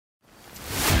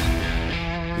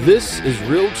This is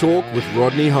Real Talk with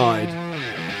Rodney Hyde.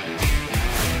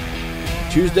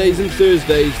 Tuesdays and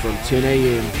Thursdays from 10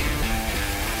 a.m.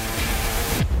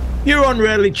 You're on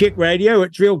Reality Check Radio.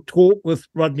 It's Real Talk with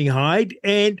Rodney Hyde,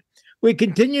 and we're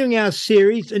continuing our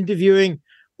series interviewing,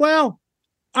 well,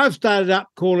 I've started up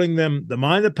calling them the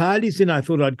minor parties, and I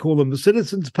thought I'd call them the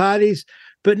citizens' parties,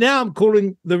 but now I'm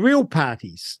calling the real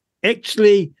parties.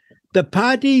 Actually, the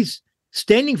parties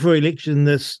standing for election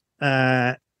this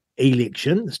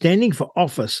election, standing for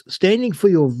office, standing for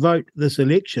your vote this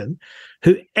election,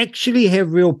 who actually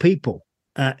have real people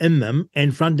in them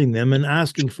and fronting them and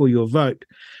asking for your vote.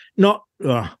 Not,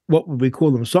 what would we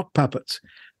call them, sock puppets,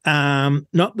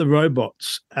 not the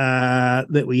robots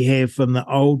that we have from the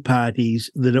old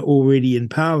parties that are already in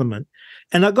Parliament.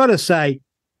 And I've got to say,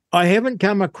 I haven't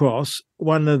come across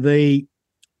one of the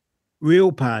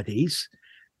real parties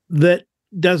that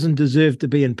doesn't deserve to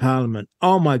be in Parliament.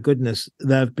 Oh, my goodness,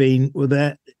 they've been,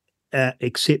 without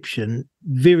exception,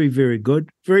 very, very good,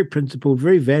 very principled,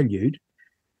 very valued,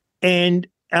 and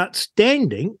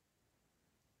outstanding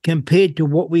compared to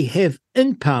what we have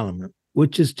in Parliament,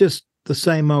 which is just the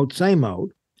same old, same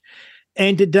old.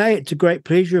 And today it's a great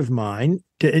pleasure of mine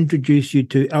to introduce you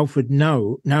to ALFRED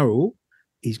Narrell.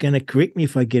 He's going to correct me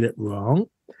if I get it wrong,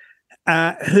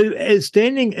 who is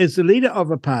standing as the leader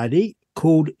of a party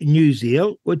called New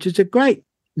Zeal, which is a great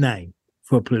name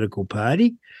for a political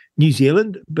party, New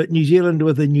Zealand, but New Zealand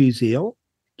with a New Zeal.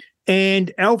 And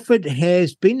ALFRED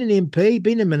has been an MP,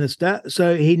 been a minister,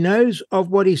 so he knows of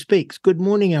what he speaks. Good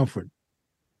morning, ALFRED.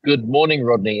 Good morning,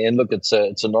 Rodney. And look, it's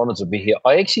an honour to be here.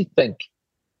 I actually think,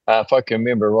 if I can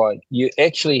remember right, you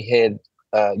actually had,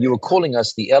 you were calling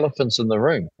us the elephants in the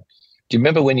room. Do you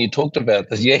remember when you talked about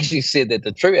this? You actually said that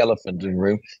the true elephant in the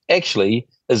room actually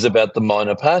is about the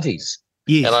minor parties.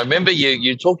 Yes. And I remember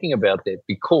you talking about that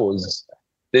because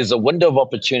there's a window of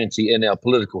opportunity in our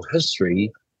political history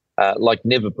like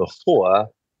never before,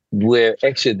 where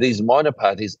actually these minor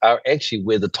parties are actually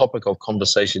where the topic of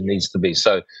conversation needs to be.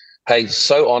 So, hey,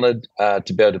 so honoured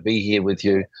to be able to be here with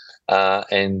you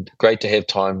and great to have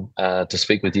time to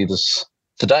speak with you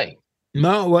today.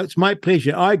 No, well, it's my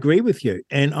pleasure. I agree with you,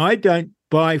 and I don't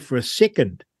buy for a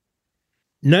second.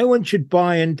 No one should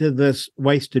buy into this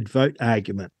wasted vote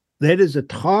argument. That is a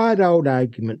tired old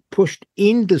argument pushed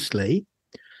endlessly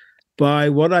by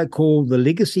what I call the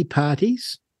legacy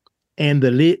parties and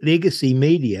the legacy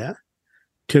media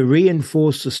to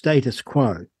reinforce the status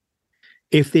quo.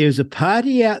 If there's a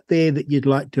party out there that you'd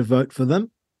like to vote for them,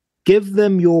 give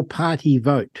them your party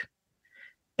vote.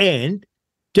 And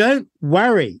don't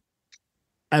worry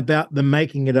about them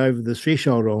making it over the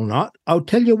threshold or not. I'll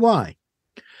tell you why.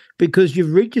 Because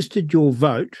you've registered your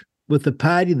vote with the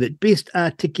party that best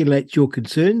articulates your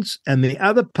concerns, and the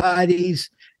other parties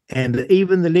and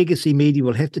even the legacy media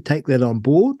will have to take that on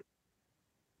board.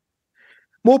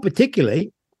 More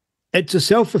particularly, it's a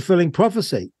self-fulfilling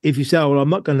prophecy. If you say, well, I'm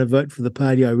not going to vote for the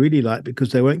party I really like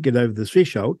because they won't get over the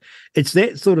threshold, it's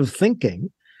that sort of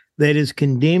thinking that has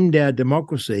condemned our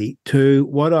democracy to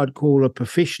what I'd call a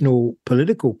professional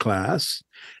political class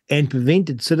and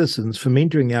prevented citizens from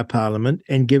entering our parliament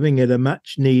and giving it a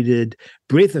much-needed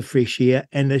breath of fresh air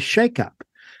and a shake-up.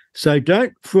 So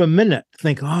don't for a minute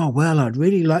think, oh, well, I'd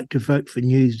really like to vote for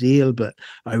New Zeal, but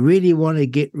I really want to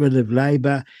get rid of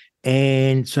Labour,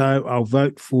 and so I'll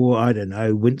vote for, I don't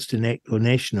know, Winston Act or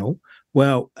National.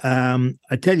 Well,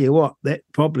 I tell you what, that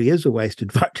probably is a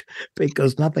wasted vote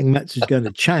because nothing much is going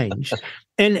to change.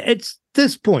 And it's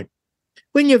this point.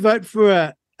 When you vote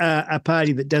for a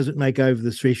party that doesn't make over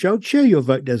the threshold, sure, your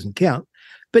vote doesn't count,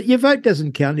 but your vote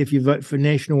doesn't count if you vote for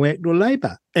National Act or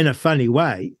Labour in a funny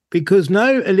way, because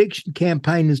no election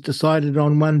campaign is decided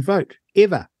on one vote,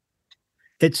 ever.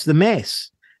 It's the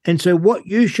mass. And so what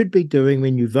you should be doing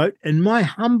when you vote, in my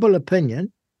humble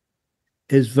opinion,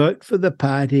 is vote for the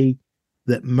party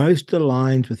that most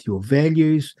aligns with your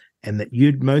values and that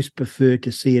you'd most prefer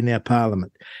to see in our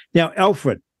parliament. Now,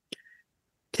 ALFRED,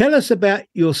 tell us about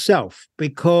yourself,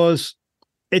 because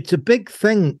it's a big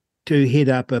thing to head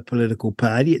up a political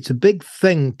party. It's a big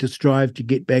thing to strive to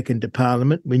get back into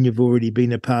parliament when you've already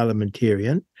been a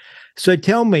parliamentarian. So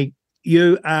tell me,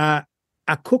 you are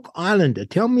a Cook Islander.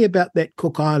 Tell me about that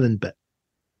Cook Island bit.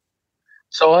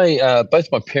 So both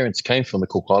my parents came from the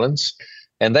Cook Islands,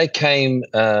 and they came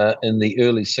in the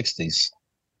early 60s.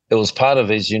 It was part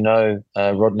of, as you know,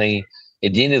 Rodney,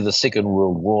 at the end of the Second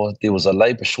World War, there was a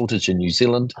labour shortage in New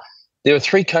Zealand. There are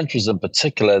three countries in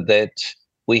particular that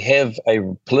we have a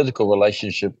political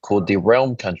relationship called the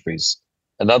realm countries.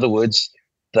 In other words,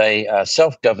 they are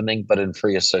self-governing but in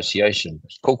free association.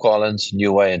 Cook Islands,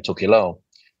 Niue and Tokelau.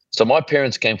 So my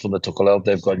parents came from the Tokelau.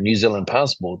 They've got New Zealand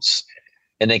passports.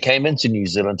 and they came into New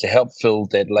Zealand to help fill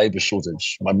that labour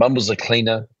shortage. My mum was a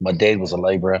cleaner. My dad was a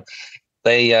labourer.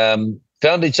 They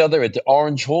found each other at the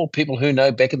Orange Hall. People who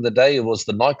know, back in the day, it was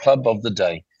the nightclub of the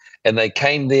day. And they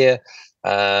came there,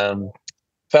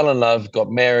 fell in love,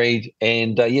 got married.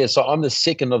 And so I'm the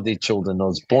second of their children. I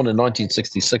was born in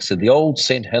 1966 at the old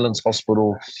St. Helens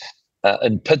Hospital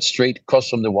in Pitt Street, across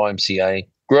from the YMCA.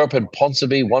 Grew up in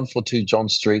Ponsonby, 142 John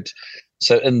Street,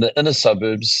 so in the inner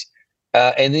suburbs.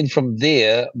 And then from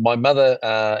there, my mother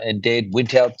and dad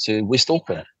went out to West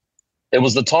Auckland. It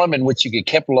was the time in which you could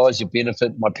capitalise your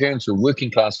benefit. My parents were a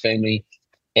working class family,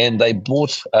 and they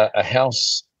bought a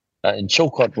house in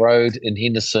Chilcot Road in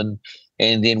Henderson.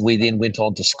 And then we went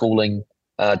on to schooling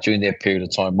during that period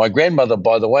of time. My grandmother,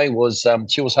 by the way,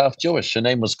 she was half Jewish. Her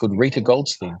name was called Rita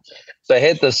Goldstein. So I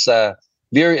had this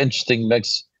very interesting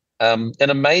mix, an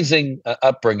amazing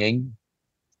upbringing,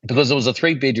 because it was a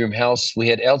 3-bedroom house. We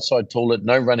had outside toilet,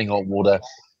 no running hot water.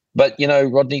 But,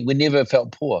 Rodney, we never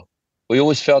felt poor. We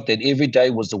always felt that every day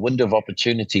was a window of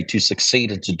opportunity to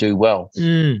succeed and to do well.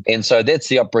 And so that's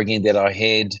the upbringing that I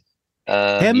had.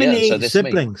 How many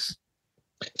siblings?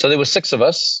 Me. So there were 6 of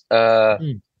us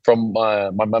from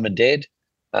my mum and dad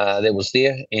that was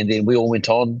there. And then we all went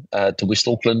on to West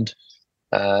Auckland.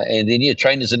 And then,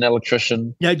 trained as an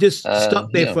electrician. Now, just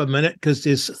stop there for a minute, because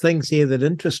there's things here that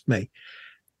interest me.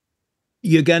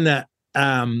 You're going to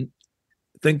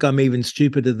think I'm even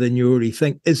stupider than you already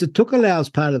think. Is it Tokelau's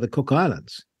part of the Cook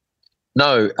Islands?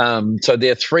 No. So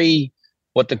there are 3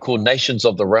 what they call nations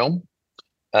of the realm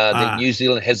that New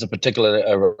Zealand has a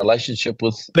particular relationship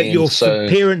with. But your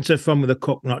parents are from the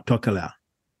Cook, not Tokelau.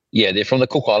 Yeah, they're from the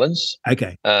Cook Islands.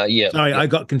 Okay. Sorry, I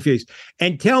got confused.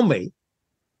 And tell me,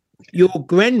 your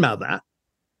grandmother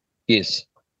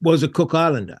was a Cook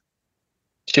Islander.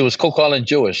 She was Cook Island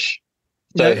Jewish.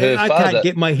 So her father, I can't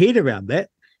get my head around that.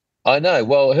 I know.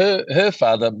 Well, her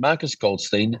father, Marcus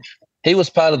Goldstein, he was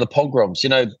part of the pogroms.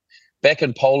 Back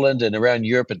in Poland and around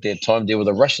Europe at that time, there were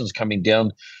the Russians coming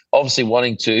down, obviously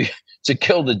wanting to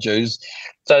kill the Jews.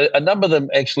 So a number of them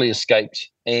actually escaped.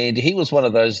 And he was one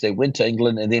of those that went to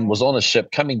England and then was on a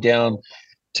ship coming down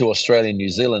to Australia and New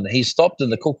Zealand. He stopped in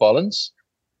the Cook Islands.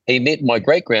 He met my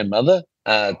great-grandmother,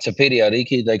 Te Pere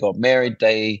Ariki. They got married.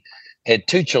 They had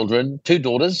 2 children, 2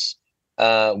 daughters.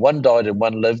 One died and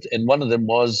one lived, and one of them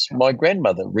was my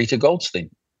grandmother, Rita Goldstein.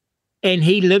 And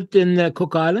he lived in the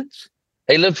Cook Islands?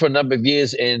 He lived for a number of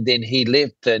years, and then he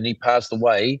left and he passed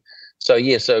away. So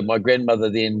my grandmother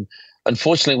then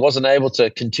unfortunately wasn't able to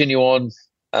continue on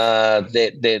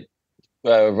that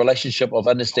relationship of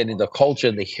understanding the culture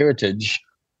and the heritage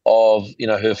of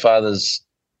her father's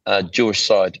Jewish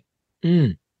side.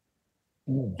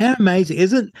 How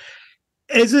amazing.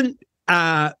 Isn't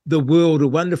the world a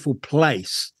wonderful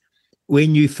place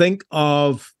when you think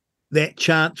of that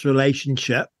chance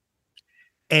relationship,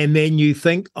 and then you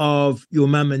think of your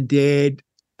mum and dad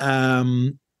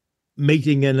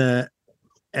meeting in a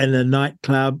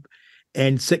nightclub,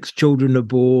 and 6 children are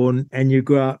born, and you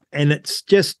grow up, and it's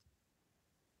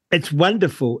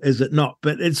wonderful, is it not?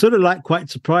 But it's sort of like quite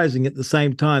surprising at the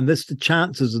same time. That's the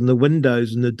chances and the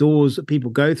windows and the doors that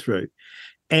people go through,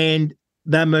 and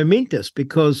they're momentous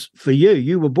because for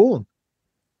you were born.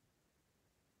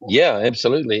 Yeah,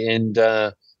 absolutely. And,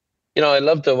 I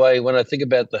love the way, when I think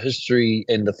about the history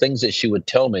and the things that she would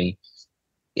tell me,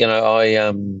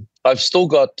 I've still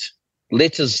got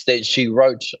letters that she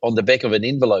wrote on the back of an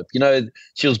envelope.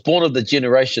 She was born of the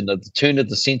generation of the turn of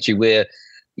the century where,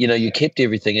 you kept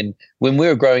everything. And when we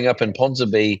were growing up in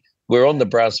Ponsonby, we're on the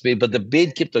brass bed, but the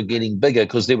bed kept on getting bigger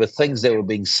because there were things that were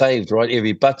being saved, right?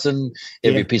 Every button,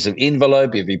 every piece of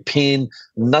envelope, every pen,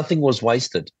 nothing was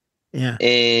wasted. Yeah.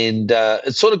 And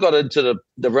it sort of got into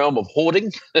the realm of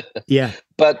hoarding. Yeah.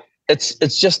 But it's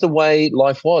just the way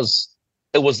life was.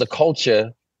 It was the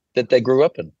culture that they grew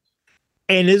up in.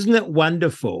 And isn't it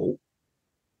wonderful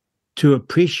to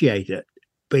appreciate it?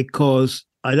 Because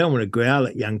I don't want to growl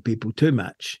at young people too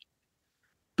much,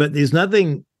 but there's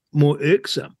nothing more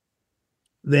irksome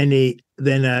than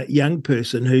a young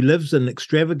person who lives an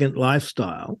extravagant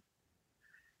lifestyle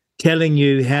telling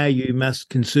you how you must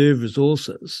conserve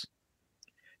resources.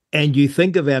 And you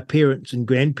think of our parents and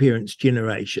grandparents'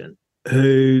 generation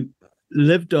who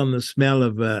lived on the smell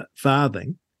of a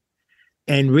farthing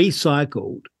and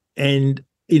recycled, and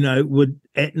would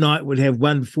at night would have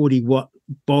 140-watt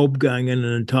bulb going in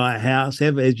an entire house,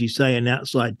 have, as you say, an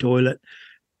outside toilet,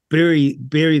 bury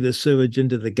the sewage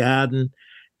into the garden,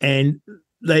 and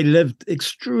they lived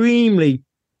extremely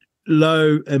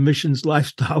low emissions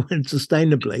lifestyle and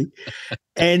sustainably.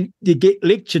 And you get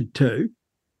lectured to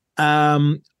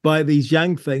by these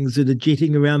young things that are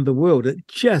jetting around the world. It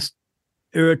just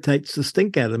irritates the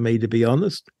stink out of me, to be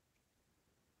honest.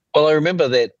 Well, I remember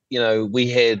that, we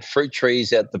had fruit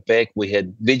trees out the back. We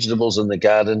had vegetables in the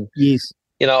garden. Yes.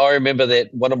 I remember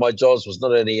that one of my jobs was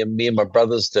not only me and my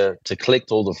brothers to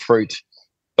collect all the fruit,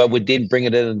 but we'd then bring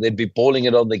it in and they'd be boiling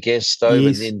it on the gas stove.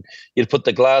 Yes. And then you'd put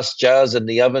the glass jars in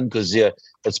the oven because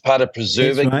it's part of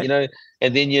preserving, right.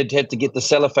 and then you'd have to get the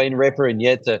cellophane wrapper and you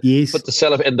had to Yes. put the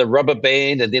cellophane and the rubber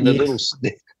band and then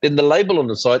then the label on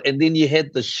the side. And then you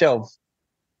had the shelf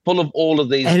full of all of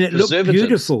these and it looked preservatives.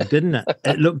 beautiful, didn't it?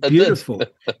 It looked beautiful.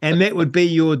 And that would be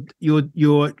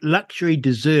your luxury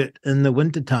dessert in the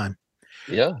wintertime.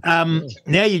 Yeah.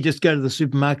 Now you just go to the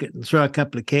supermarket and throw a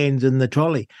couple of cans in the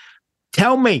trolley.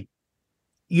 Tell me,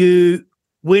 you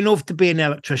went off to be an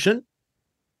electrician?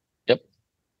 Yep.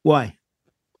 Why?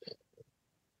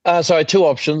 So I had two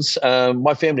options.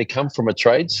 My family come from a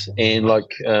trades, and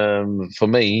for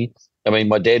me,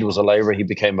 my dad was a labourer. He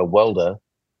became a welder,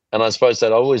 and I suppose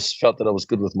that I always felt that I was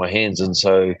good with my hands, and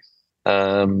so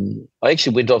I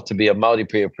actually went off to be a Māori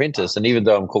pre-apprentice. And even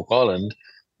though I'm Cook Island,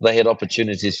 they had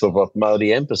opportunities for both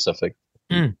Māori and Pacific.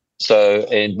 Mm. So,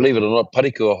 and believe it or not,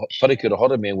 Parikura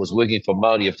Horaman was working for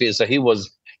Māori Affairs, so he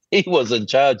was in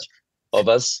charge of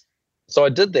us. So I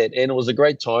did that, and it was a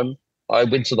great time. I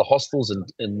went to the hostels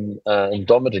in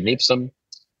Domit and Epsom,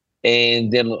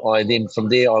 and then from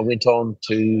there I went on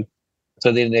to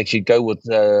then actually go with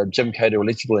Jim Cater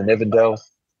Electrical in Avondale.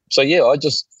 So yeah, I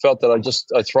just felt that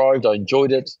I thrived. I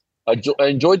enjoyed it. I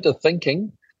enjoyed the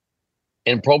thinking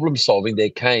and problem solving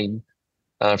that came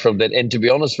from that. And to be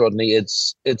honest, Rodney,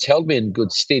 it's held me in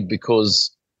good stead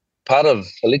because part of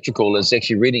electrical is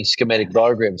actually reading schematic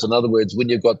diagrams. In other words, when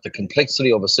you've got the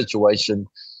complexity of a situation,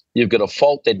 you've got a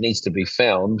fault that needs to be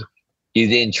found, you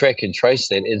then track and trace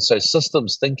that. And so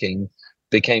systems thinking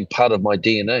became part of my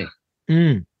DNA.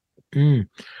 Mm. Mm.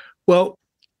 Well,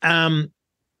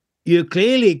 you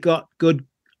clearly got good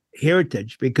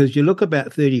heritage because you look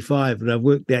about 35 and I've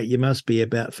worked out you must be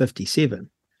about 57.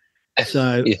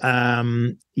 So Yeah.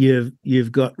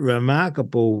 You've got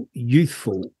remarkable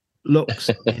youthful looks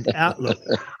and outlook.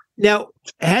 Now,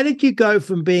 how did you go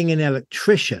from being an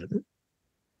electrician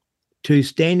to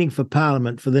standing for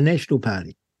Parliament for the National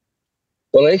Party?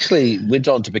 Well, I actually went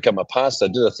on to become a pastor. I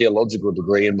did a theological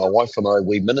degree, and my wife and I,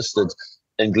 we ministered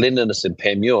in Glen Innes and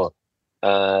Panmure.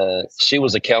 She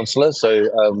was a counsellor,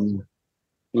 so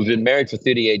we've been married for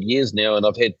 38 years now, and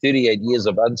I've had 38 years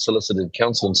of unsolicited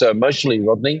counselling. So emotionally,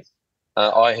 Rodney,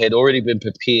 I had already been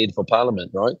prepared for Parliament,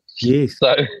 right? Yes.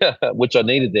 So, which I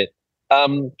needed that.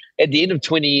 At the end of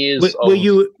 20 years, were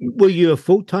you a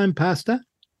full-time pastor?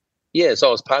 Yeah, so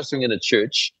I was pastoring in a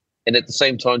church, and at the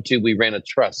same time too, we ran a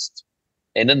trust.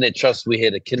 And in that trust, we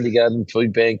had a kindergarten,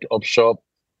 food bank, op shop.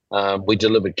 We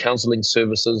delivered counselling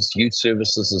services, youth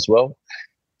services as well.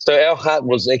 So our heart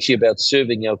was actually about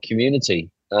serving our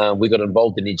community. We got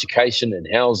involved in education and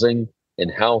housing and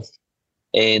health.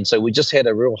 And so we just had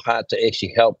a real heart to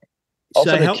actually help.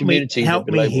 So help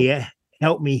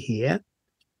me here.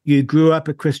 You grew up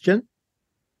a Christian?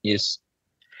 Yes.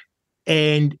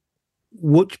 And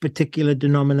which particular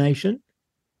denomination?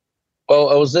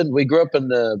 Well, we grew up in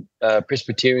the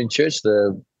Presbyterian church,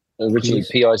 the originally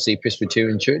PIC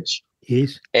Presbyterian church.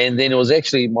 Yes. And then it was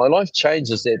actually, my life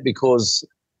changed is that because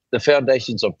the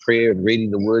foundations of prayer and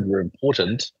reading the word were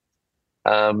important.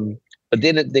 But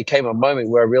then there came a moment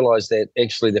where I realized that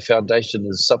actually the foundation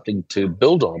is something to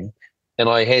build on. And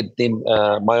I had then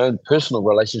my own personal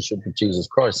relationship with Jesus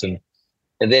Christ. And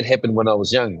that happened when I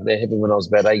was young. That happened when I was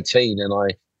about 18. And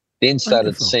I then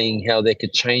started seeing how that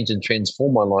could change and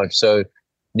transform my life. So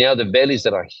now the values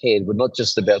that I had were not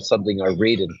just about something I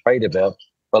read and prayed about,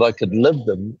 but I could live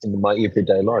them in my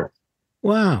everyday life.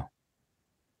 Wow.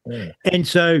 Yeah. And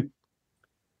so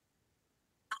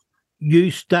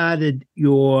you started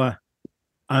your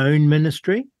own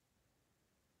ministry?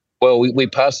 Well, we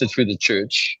passed it through the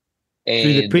church. And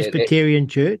through the Presbyterian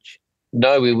church?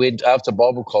 No, we went after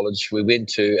Bible college. We went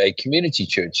to a community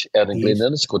church out in Glen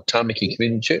Innes called Tamaki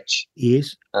Community Church.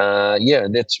 Yes.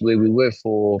 And that's where we were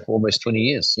for almost 20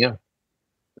 years. Yeah.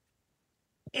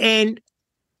 And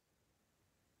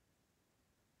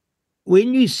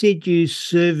when you said you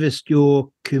serviced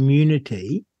your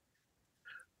community,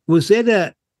 was that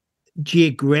a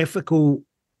geographical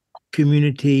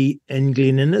community in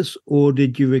Glen Innes, or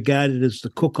did you regard it as the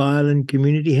Cook Island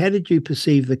community? How did you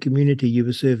perceive the community you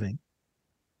were serving?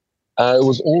 It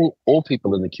was all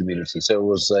people in the community. So it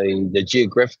was the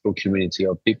geographical community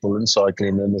of people inside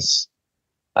Glen Innes.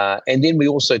 And then we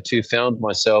also too found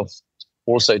myself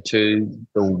also to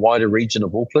the wider region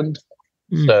of Auckland.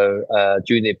 So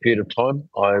during that period of time,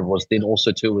 I was then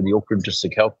also too with the Auckland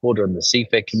District Health Board and the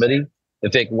CFAC committee.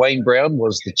 In fact, Wayne Brown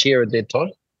was the chair at that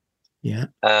time. Yeah.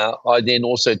 I then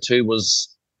also too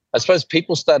was, I suppose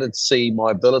people started to see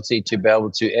my ability to be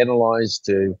able to analyze,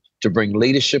 to bring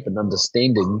leadership and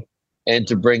understanding, and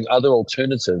to bring other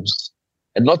alternatives,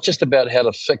 and not just about how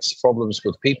to fix problems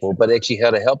with people, but actually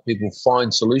how to help people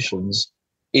find solutions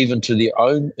even to their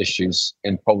own issues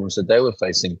and problems that they were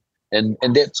facing. And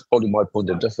that's probably my point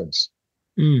of difference.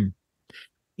 Mm.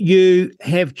 You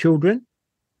have children?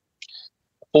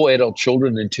 4 adult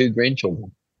children and 2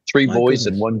 grandchildren, 3 My boys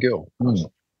goodness. and 1 girl.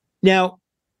 Now,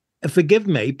 forgive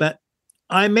me, but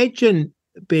I imagine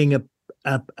being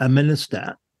a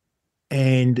minister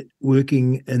and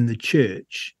working in the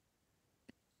church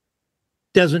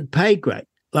doesn't pay great.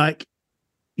 Like,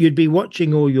 you'd be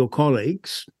watching all your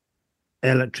colleagues,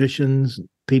 electricians,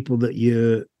 people that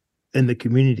you're in the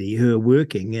community who are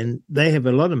working, and they have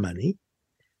a lot of money.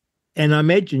 And I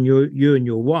imagine you and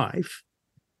your wife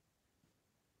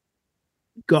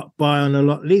got by on a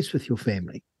lot less with your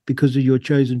family because of your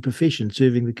chosen profession,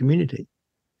 serving the community.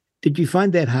 Did you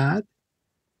find that hard?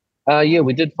 Yeah,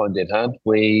 we did find that hard.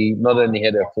 We not only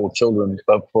had our 4 children,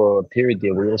 but for a period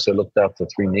there, we also looked after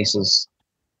 3 nieces.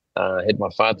 Had my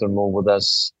father-in-law with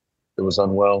us who was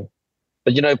unwell.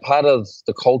 But, part of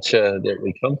the culture that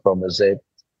we come from is that,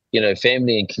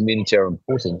 family and community are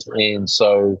important. And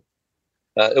so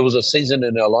it was a season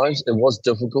in our lives. It was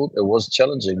difficult. It was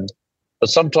challenging. But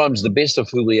sometimes the best of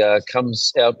who we are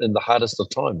comes out in the hardest of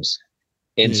times.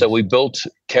 And so we built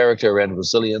character around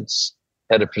resilience,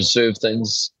 how to preserve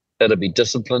things, how to be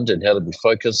disciplined and how to be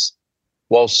focused,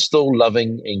 while still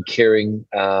loving and caring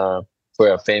for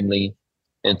our family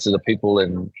and to the people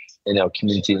in our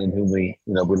community and whom we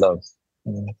love.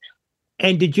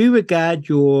 And did you regard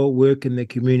your work in the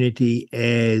community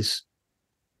as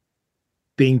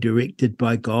being directed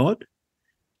by God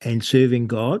and serving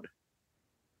God?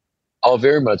 Oh,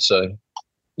 very much so.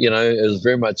 It was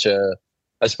very much,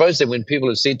 I suppose that when people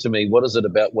have said to me, what is it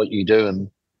about what you do?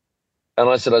 And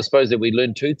I said, I suppose that we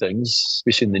learn 2 things,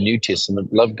 especially in the New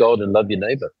Testament: love God and love your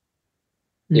neighbor.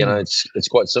 It's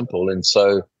quite simple. And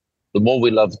so the more we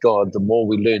love God, the more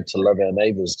we learn to love our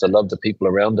neighbors, to love the people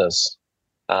around us.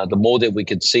 The more that we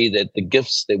could see that the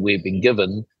gifts that we've been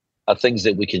given are things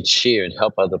that we can share and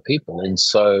help other people. And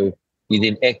so you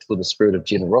then act with a spirit of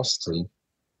generosity.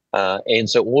 And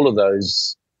so all of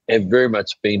those have very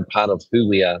much been part of who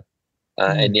we are.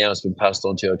 And now it's been passed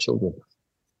on to our children.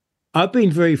 I've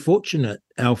been very fortunate,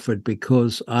 Alfred,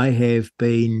 because I've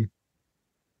had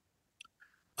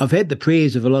the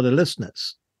prayers of a lot of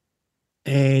listeners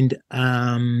and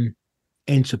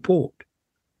support.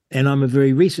 And I'm a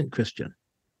very recent Christian.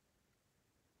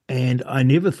 And I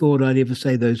never thought I'd ever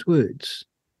say those words.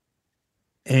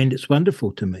 And it's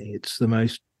wonderful to me. It's the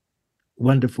most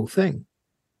wonderful thing.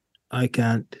 I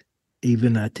can't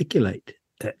even articulate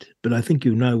that, but I think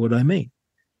you know what I mean.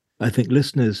 I think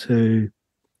listeners who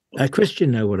are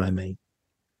Christian know what I mean.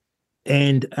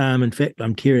 And in fact,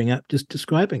 I'm tearing up just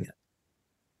describing it.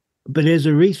 But as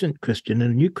a recent Christian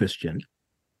and a new Christian,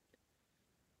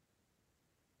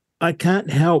 I can't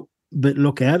help but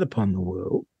look out upon the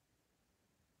world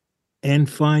and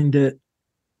find it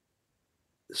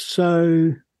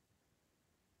so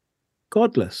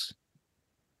godless,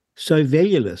 so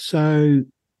valueless, so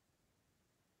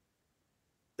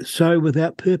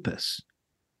without purpose.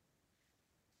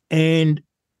 And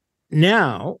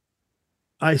now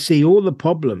I see all the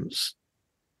problems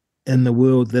in the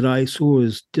world that I saw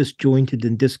as disjointed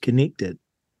and disconnected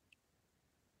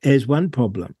as one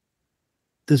problem.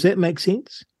 Does that make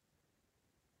sense?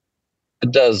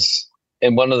 It does.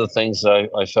 And one of the things I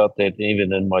felt that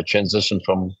even in my transition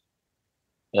from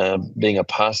being a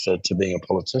pastor to being a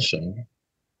politician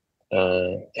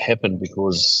happened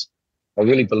because I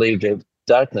really believe that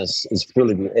darkness is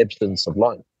purely the absence of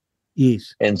light.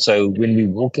 Yes. And so when we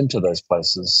walk into those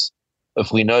places,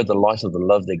 if we know the light of the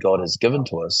love that God has given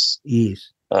to us,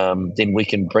 yes, then we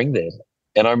can bring that.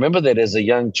 And I remember that as a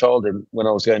young child, and when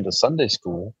I was going to Sunday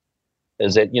school,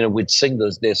 is that, we'd sing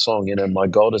their song, my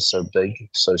God is so big,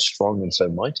 so strong, and so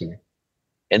mighty.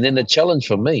 And then the challenge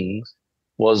for me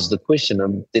was the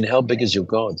question, then how big is your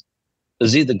God?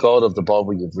 Is he the God of the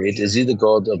Bible you've read? Is he the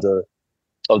God of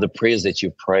the prayers that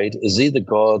you've prayed? Is he the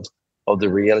God of the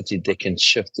reality that can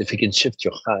shift? If he can shift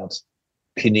your heart,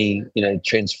 can he,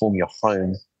 transform your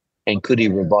home? And could he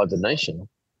revive the nation?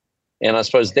 And I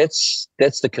suppose that's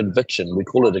the conviction. We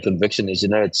call it a conviction, as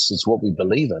it's what we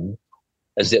believe in,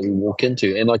 is that we walk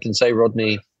into. And I can say,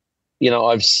 Rodney,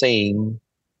 I've seen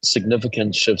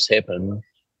significant shifts happen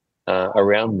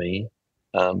around me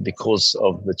because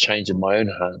of the change in my own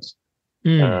heart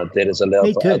that has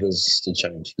allowed for others to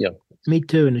change. Yeah. Me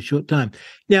too, in a short time.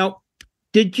 Now,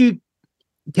 Did you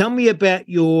tell me about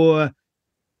your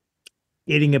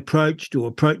getting approached or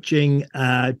approaching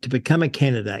to become a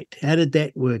candidate? How did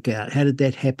that work out? How did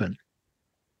that happen?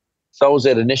 So I was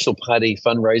at a National Party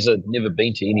fundraiser. I'd never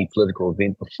been to any political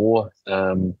event before.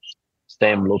 Sam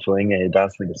Lotuinga had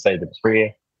asked me to say the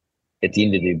prayer at the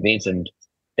end of the event. And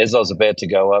as I was about to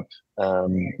go up,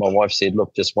 my wife said,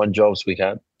 look, just one job,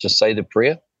 sweetheart, just say the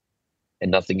prayer and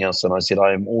nothing else. And I said,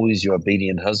 I am always your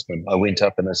obedient husband. I went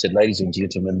up and I said, ladies and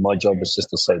gentlemen, my job is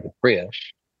just to say the prayer.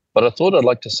 But I thought I'd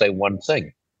like to say one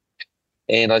thing.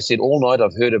 And I said, all night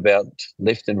I've heard about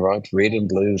left and right, red and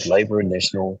blue, Labour and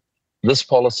National, this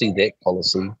policy, that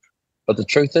policy. But the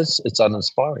truth is, it's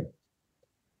uninspiring.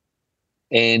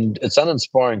 And it's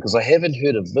uninspiring because I haven't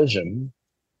heard a vision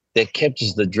that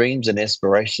captures the dreams and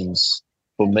aspirations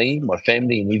for me, my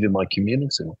family, and even my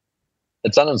community.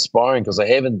 It's uninspiring because I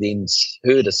haven't then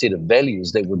heard a set of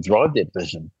values that would drive that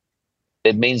vision.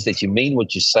 That means that you mean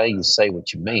what you say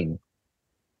what you mean.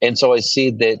 And so I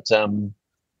said that,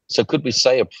 so could we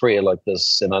say a prayer like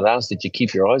this? And I'd ask that you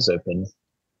keep your eyes open.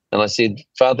 And I said,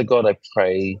 Father God, I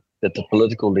pray that the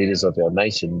political leaders of our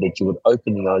nation, that you would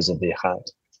open the eyes of their heart,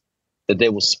 that they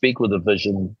will speak with a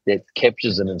vision that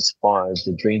captures and inspires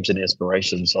the dreams and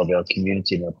aspirations of our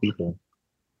community and our people.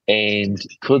 And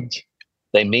could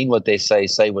they mean what they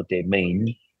say what they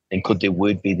mean, and could their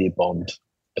word be their bond?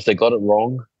 If they got it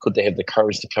wrong, could they have the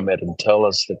courage to come out and tell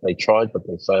us that they tried but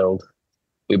they failed?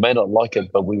 We may not like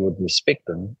it, but we would respect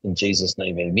them. In Jesus'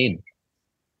 name, amen.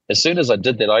 As soon as I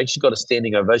did that, I actually got a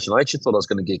standing ovation. I actually thought I was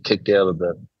going to get kicked out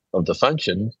of the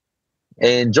function.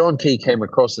 And John Key came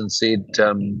across and said,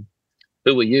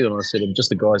 who are you? And I said, I'm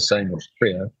just a guy saying a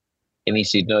prayer. And he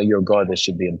said, no, you're a guy that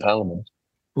should be in Parliament.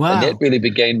 Wow. And that really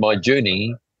began my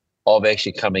journey of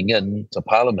actually coming in to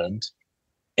Parliament.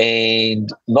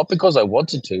 And not because I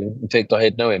wanted to. In fact, I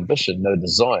had no ambition, no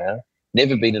desire,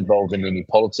 never been involved in any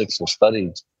politics or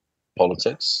studied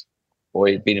politics or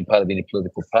been a part of any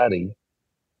political party.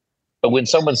 But when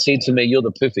someone said to me, you're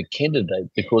the perfect candidate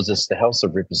because it's the House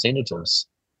of Representatives.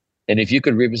 And if you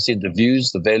could represent the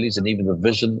views, the values, and even the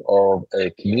vision of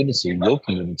a community, your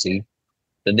community,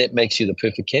 then that makes you the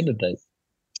perfect candidate.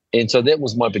 And so that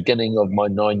was my beginning of my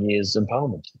 9 years in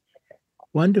Parliament.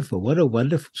 Wonderful. What a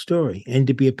wonderful story. And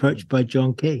to be approached by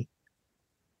John Key.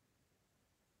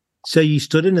 So you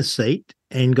stood in a seat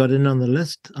and got in on the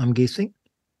list, I'm guessing?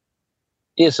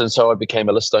 Yes, and so I became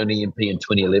a list-only MP in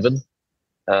 2011.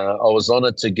 I was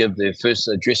honoured to give the first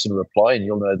address and reply, and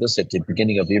you'll know this, at the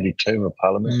beginning of every term of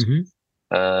Parliament.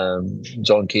 Mm-hmm.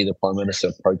 John Key, the Prime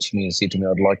Minister, approached me and said to me,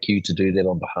 I'd like you to do that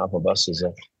on behalf of us as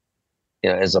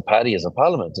a party, as a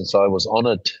Parliament. And so I was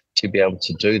honoured to be able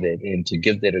to do that and to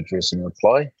give that address and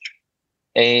reply.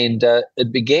 And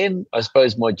it began, I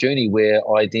suppose, my journey where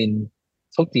I then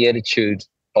took the attitude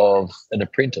of an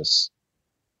apprentice.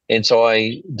 And so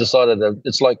I decided that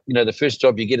it's like, the first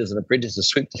job you get as an apprentice is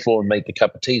sweep the floor and make the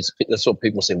cup of teas. That's what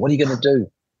people say. What are you going to do?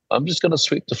 I'm just going to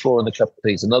sweep the floor and the cup of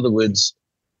teas. In other words,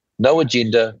 no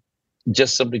agenda,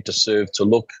 just simply to serve, to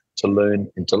look, to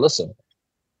learn, and to listen.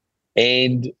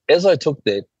 And as I took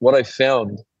that, what I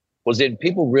found was that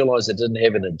people realized they didn't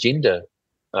have an agenda,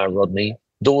 Rodney,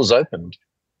 doors opened.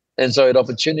 And so I had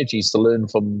opportunities to learn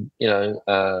from,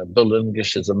 Bill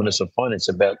English as the Minister of Finance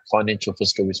about financial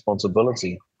fiscal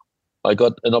responsibility. I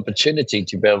got an opportunity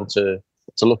to be able to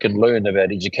look and learn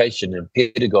about education and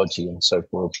pedagogy and so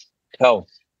forth, health,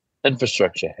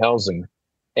 infrastructure, housing.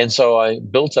 And so I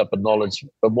built up a knowledge,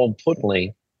 but more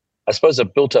importantly, I suppose I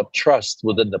built up trust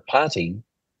within the party.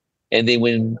 And then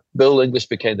when Bill English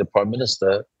became the Prime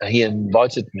Minister, he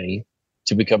invited me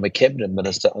to become a cabinet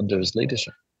minister under his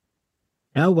leadership.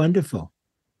 How wonderful.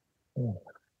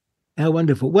 How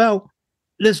wonderful. Well,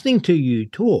 listening to you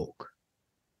talk,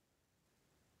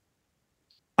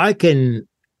 I can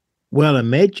well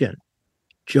imagine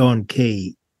John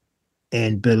Key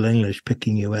and Bill English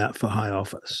picking you out for high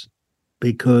office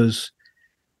because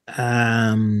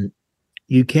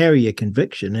you carry a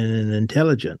conviction and an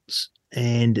intelligence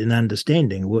and an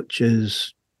understanding, which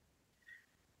is,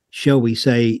 shall we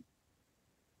say,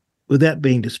 without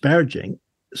being disparaging,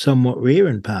 somewhat rare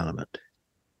in Parliament.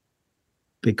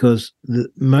 Because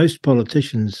most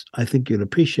politicians, I think you'll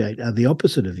appreciate, are the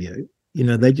opposite of you.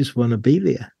 They just want to be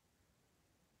there.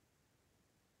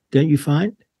 Don't you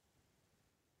find?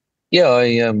 Yeah,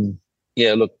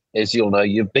 look, as you'll know,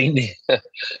 you've been there.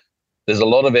 There's a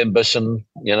lot of ambition,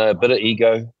 a bit of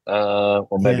ego,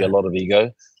 or maybe a lot of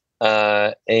ego.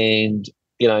 And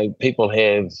people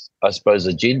have, I suppose,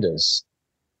 agendas.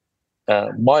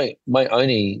 My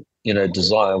only,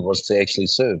 desire was to actually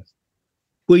serve.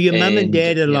 Were your mum and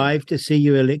dad alive to see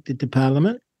you elected to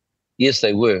Parliament? Yes,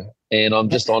 they were. and I'm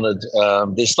just honoured.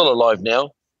 They're still alive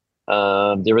now.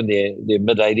 They're in their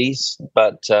mid-80s,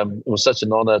 but it was such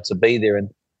an honour to be there. And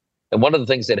one of the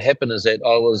things that happened is that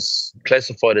I was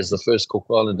classified as the first Cook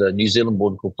Islander, New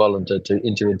Zealand-born Cook Islander, to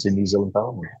enter into New Zealand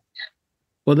Parliament.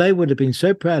 Well, they would have been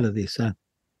so proud of their son.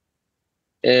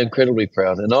 Incredibly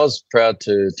proud, and I was proud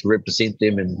to represent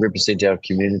them and represent our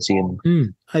community.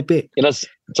 And I bet. it's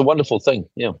a wonderful thing,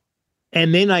 yeah.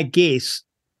 And then I guess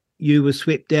you were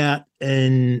swept out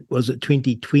in, was it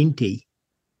 2020,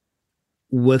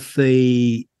 with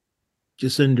the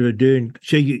Jacinda Ardern.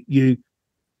 So you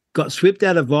got swept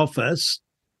out of office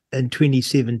in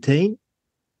 2017.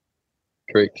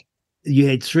 Correct. You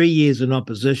had 3 years in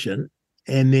opposition,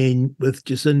 and then with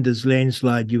Jacinda's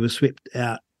landslide, you were swept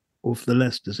out off the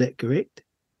list. Is that correct?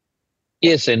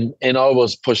 Yes, and I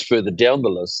was pushed further down the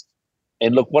list.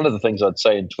 And look, one of the things I'd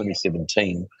say in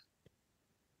 2017,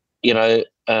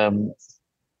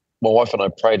 my wife and I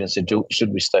prayed and said,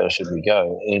 should we stay or should we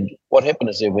go? And what happened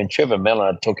is that when Trevor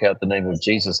Mallard took out the name of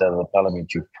Jesus out of the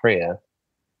parliamentary prayer,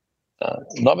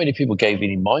 not many people gave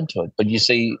any mind to it. But you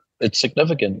see, it's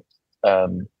significant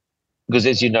because,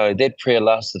 as you know, that prayer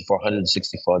lasted for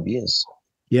 165 years.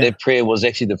 Yeah. That prayer was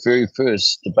actually the very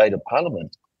first debate of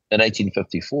Parliament in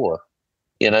 1854.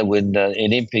 When an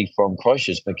MP from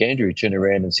Christchurch, McAndrew, turned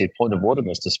around and said, "Point of order,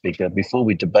 Mr. Speaker, before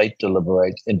we debate,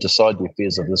 deliberate, and decide the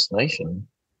affairs of this nation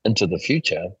into the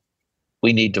future,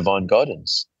 we need divine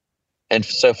guidance." And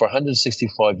so for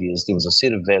 165 years, there was a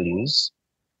set of values.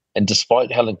 And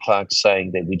despite Helen Clark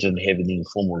saying that we didn't have any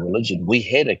formal religion, we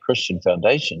had a Christian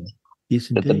foundation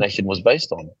that the nation was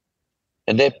based on.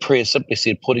 And that prayer simply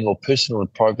said, "Putting all personal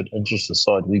and private interests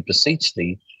aside, we beseech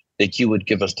thee that you would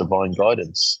give us divine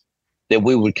guidance, that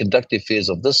we would conduct the affairs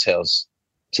of this house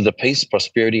to the peace,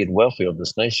 prosperity, and welfare of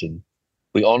this nation.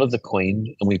 We honour the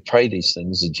Queen, and we pray these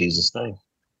things in Jesus' name."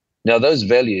 Now, those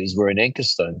values were an anchor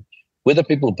stone, whether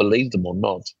people believed them or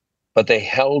not, but they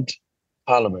held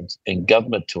Parliament and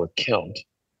government to account.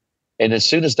 And as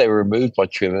soon as they were removed by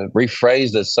Trevor,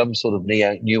 rephrased as some sort of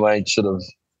new age sort of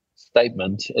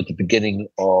statement at the beginning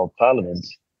of Parliament,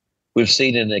 we've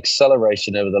seen an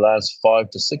acceleration over the last 5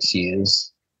 to 6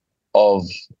 years of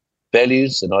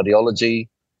values and ideology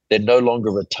that no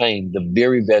longer retain the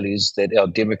very values that our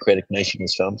democratic nation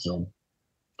was founded on.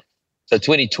 So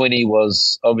 2020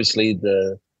 was obviously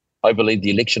I believe, the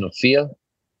election of fear.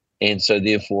 And so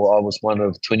therefore I was one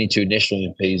of 22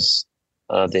 national MPs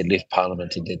that left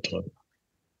Parliament at that time.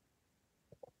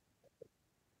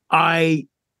 I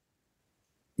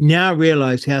now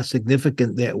realise how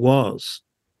significant that was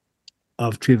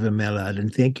of Trevor Mallard,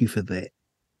 and thank you for that,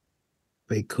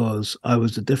 because I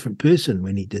was a different person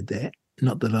when he did that.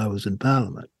 Not that I was in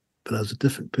Parliament, but I was a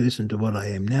different person to what I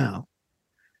am now.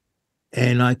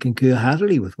 And I concur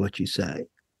heartily with what you say.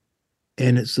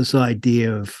 And it's this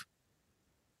idea of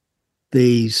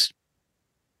these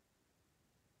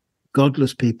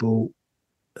godless people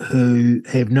who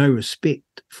have no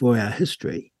respect for our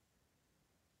history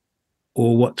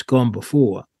or what's gone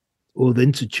before, or the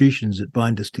institutions that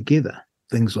bind us together,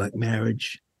 things like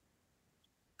marriage,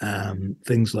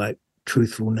 things like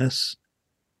truthfulness.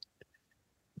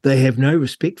 They have no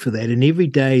respect for that. And every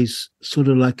day's sort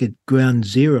of like a ground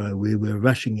zero where we're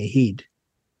rushing ahead.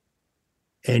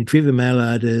 And Trevor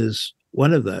Mallard is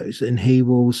one of those, and he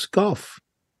will scoff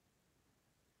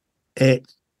at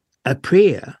a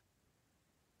prayer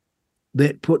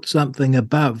that puts something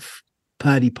above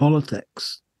party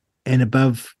politics and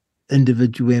above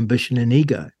individual ambition and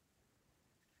ego.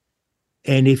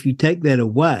 And if you take that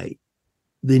away,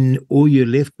 then all you're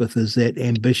left with is that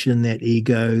ambition, that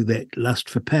ego, that lust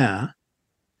for power.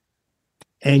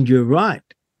 And you're right.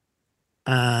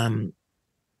 I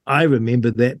remember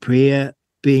that prayer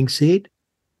being said,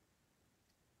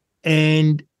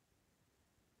 and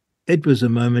it was a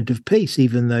moment of peace,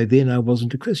 even though then I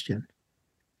wasn't a Christian.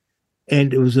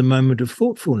 And it was a moment of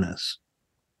thoughtfulness.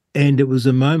 And it was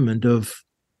a moment of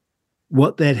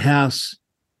what that house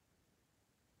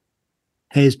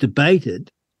has debated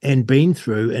and been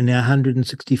through in our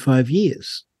 165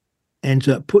 years. And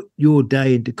so it put your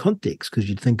day into context, because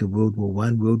you'd think of World War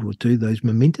I, World War II, those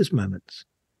momentous moments.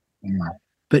 Yeah.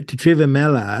 But to Trevor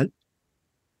Mallard,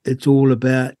 it's all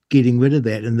about getting rid of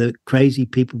that and the crazy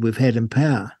people we've had in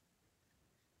power.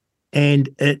 And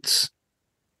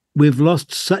we've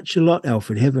lost such a lot,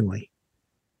 Alfred, haven't we?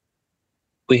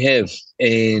 We have.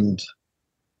 And,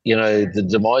 the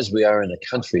demise we are in a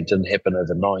country didn't happen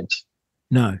overnight.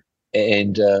 No.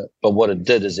 And but what it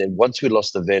did is that once we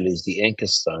lost the values, the anchor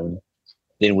stone,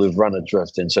 then we've run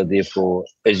adrift. And so therefore,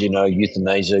 as you know,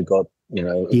 euthanasia got,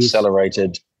 yes.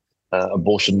 accelerated.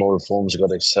 Abortion law reforms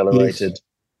got accelerated. Yes.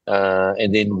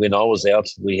 And then when I was out,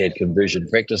 we had conversion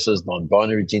practices,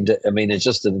 non-binary gender. I mean, it's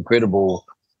just an incredible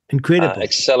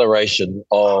acceleration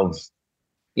of,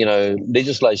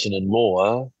 legislation and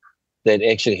law that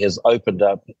actually has opened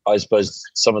up, I suppose,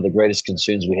 some of the greatest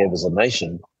concerns we have as a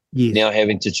nation. Yes. Now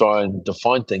having to try and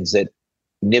define things that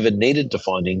never needed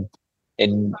defining.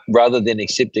 And rather than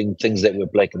accepting things that were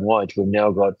black and white, we've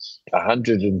now got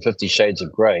 150 shades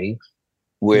of grey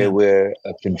where we're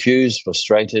confused,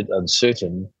 frustrated,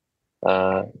 uncertain.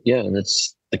 And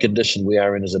it's the condition we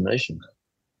are in as a nation.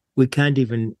 We can't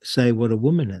even say what a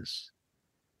woman is.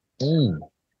 Mm.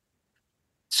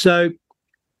 So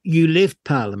you left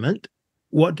Parliament.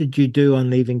 What did you do on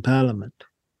leaving Parliament?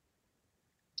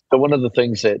 So one of the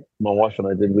things that my wife and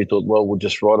I did, we thought, well, we'll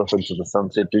just ride off into the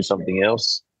sunset, do something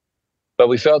else. But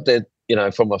we felt that,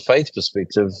 from a faith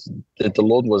perspective, that the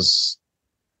Lord was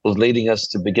leading us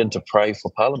to begin to pray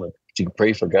for Parliament, to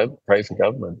pray for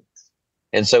government.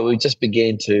 And so we just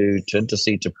began to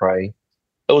intercede, to pray.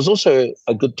 It was also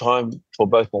a good time for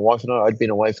both my wife and I. I'd been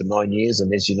away for 9 years,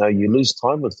 and as you know, you lose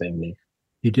time with family.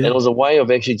 You do. And it was a way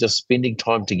of actually just spending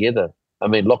time together. I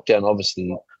mean, lockdown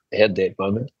obviously had that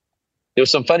moment. There were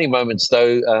some funny moments,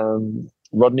 though,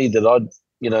 Rodney, that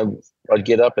I'd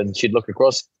get up and she'd look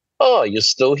across. Oh, you're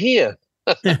still here.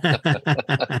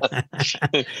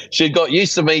 She got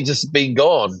used to me just being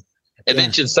gone. And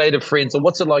then she'd say to friends, well,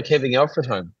 what's it like having Alfred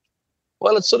home?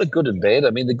 Well, it's sort of good and bad.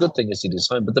 I mean, the good thing is that he's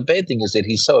home, but the bad thing is that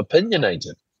he's so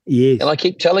opinionated. Yes. And I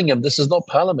keep telling him, this is not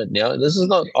Parliament now. This is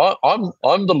not,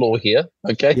 I'm the law here,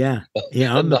 okay? Yeah,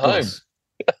 I'm the boss.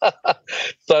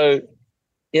 So,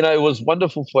 it was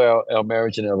wonderful for our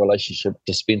marriage and our relationship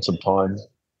to spend some time,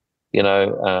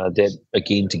 that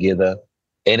again together.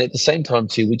 And at the same time,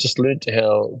 too, we just learned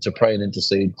how to pray and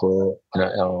intercede for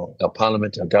our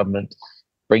Parliament, our government,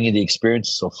 bringing the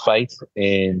experiences of faith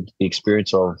and the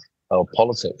experience of our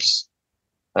politics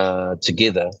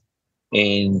together,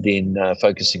 and then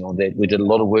focusing on that. We did a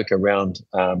lot of work around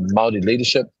Māori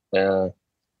leadership,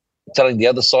 telling the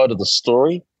other side of the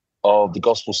story, of the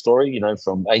gospel story,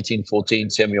 from 1814,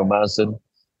 Samuel Marsden,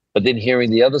 but then hearing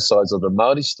the other sides of the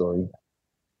Māori story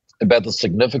about the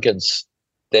significance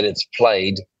that it's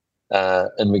played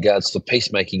in regards to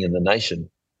peacemaking in the nation,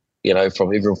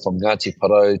 from everyone from Ngāti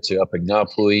Parau to up in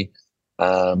Ngāpui,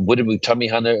 Wiremu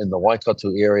Tamihana in the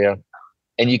Waikato area.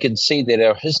 And you can see that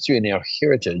our history and our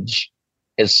heritage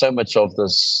has so much of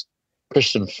this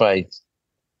Christian faith,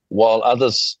 while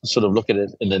others sort of look at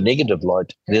it in a negative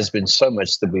light. There's been so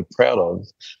much to be proud of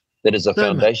that is a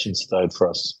foundation stone for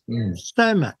us. Mm.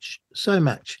 So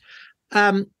much.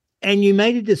 And you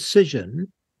made a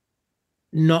decision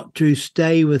not to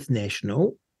stay with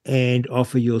National and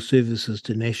offer your services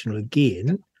to National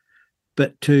again,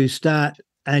 but to start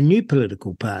a new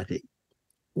political party.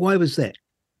 Why was that?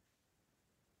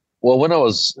 Well, when I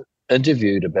was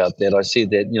interviewed about that, I said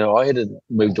that, I had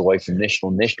moved away from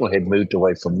National. National had moved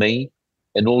away from me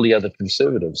and all the other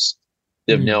Conservatives.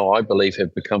 They've now, I believe,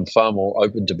 have become far more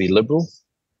open to be liberal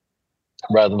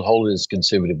rather than hold as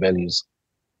conservative values.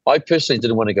 I personally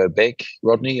didn't want to go back,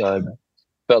 Rodney. I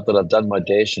felt that I'd done my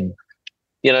dash, and,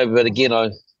 but again,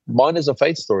 mine is a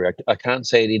faith story. I can't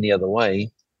say it any other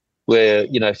way, where,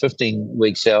 15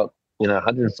 weeks out,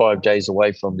 105 days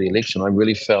away from the election, I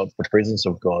really felt the presence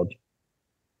of God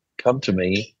come to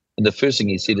me. And the first thing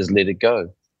he said is, let it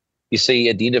go. You see,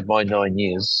 at the end of my 9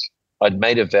 years, I'd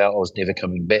made a vow I was never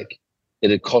coming back.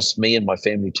 It had cost me and my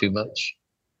family too much.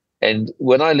 And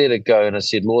when I let it go and I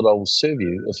said, Lord, I will serve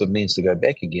you. If it means to go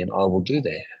back again, I will do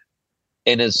that.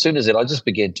 And as soon as that, I just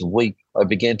began to weep. I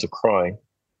began to cry.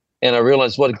 And I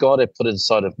realized what God had put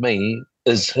inside of me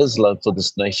is his love for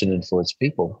this nation and for its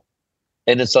people.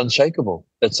 And it's unshakable.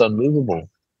 It's unmovable.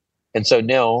 And so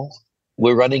now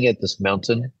we're running at this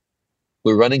mountain.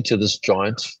 We're running to this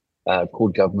giant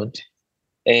called government.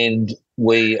 And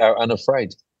we are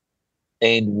unafraid.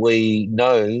 And we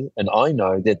know, and I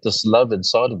know, that this love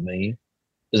inside of me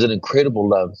is an incredible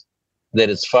love that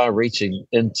is far-reaching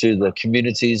into the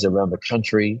communities around the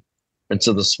country,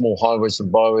 into the small highways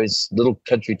and byways, little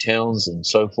country towns and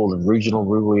so forth, and regional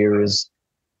rural areas,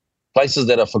 places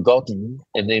that are forgotten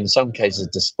and in some cases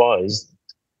despised.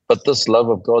 But this love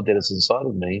of God that is inside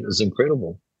of me is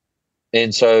incredible.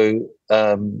 And so,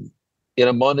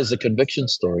 mine is a conviction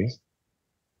story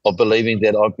of believing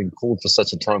that I've been called for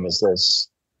such a time as this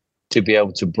to be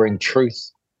able to bring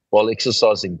truth while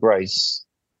exercising grace,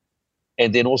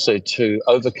 and then also to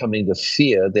overcoming the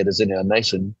fear that is in our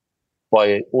nation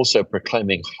by also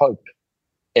proclaiming hope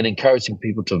and encouraging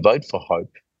people to vote for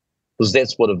hope, because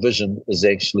that's what a vision is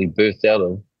actually birthed out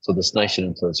of for this nation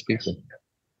and for its people.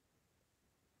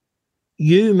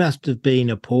 You must have been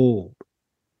appalled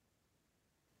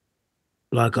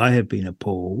like I have been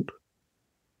appalled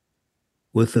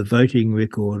with the voting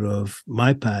record of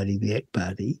my party, the ACT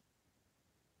Party,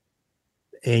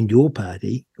 and your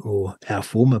party, or our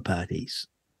former parties,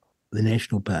 the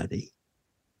National Party.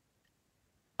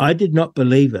 I did not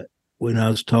believe it when I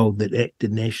was told that ACT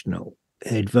and National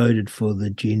had voted for the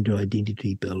gender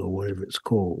identity bill, or whatever it's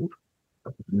called,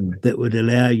 that would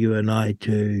allow you and I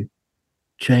to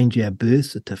change our birth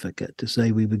certificate to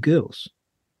say we were girls.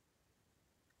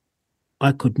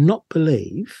 I could not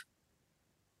believe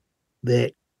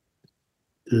that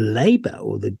Labour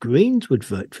or the Greens would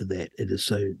vote for that. It is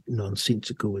so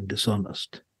nonsensical and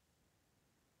dishonest.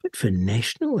 But for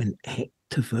National and ACT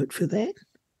to vote for that?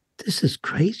 This is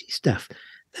crazy stuff.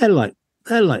 They're like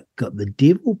got the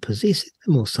devil possessing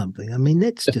them or something. I mean,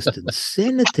 that's just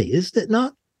insanity, isn't it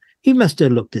not? You must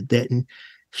have looked at that and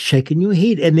shaken your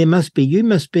head. And you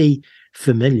must be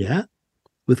familiar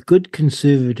with good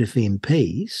Conservative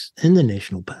MPs in the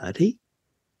National Party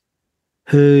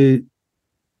who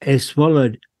have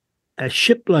swallowed a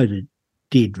shipload of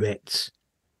dead rats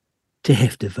to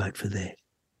have to vote for that.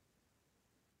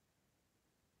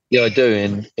 Yeah, I do,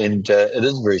 and it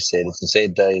is very sad. It's a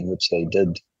sad day in which they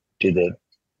did do that.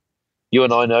 You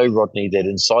and I know, Rodney, that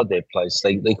inside that place,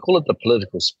 they call it the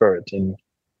political spirit, and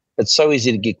it's so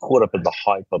easy to get caught up in the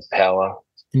hype of power.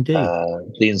 Indeed.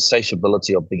 The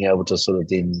insatiability of being able to sort of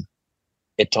then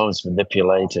at times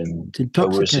manipulate and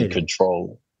coerce and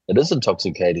control. It is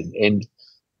intoxicating, and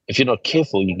if you're not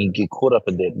careful, you can get caught up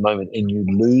in that moment and you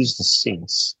lose the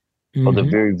sense of the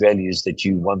very values that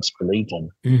you once believed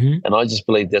in. And I just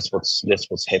believe that's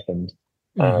what's happened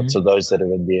to those that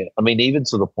are in there. I mean, even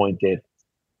to the point that,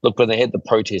 look, when they had the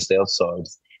protest outside,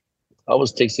 I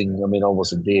was texting, I mean, I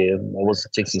wasn't there. I was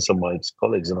texting some of my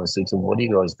colleagues and I said to them, what are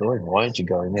you guys doing? Why aren't you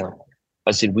going out?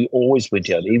 I said, we always went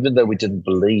out, even though we didn't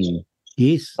believe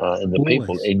in the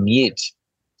people. And yet,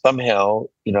 somehow,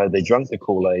 you know, they drank the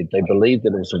Kool-Aid. They believed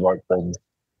that it was the right thing.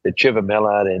 That Trevor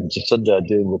Mallard and Jacinda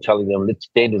Ardern were telling them, let's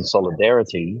stand in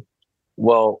solidarity.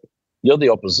 Well, you're the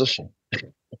opposition.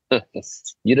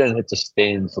 You don't have to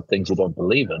stand for things you don't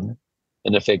believe in.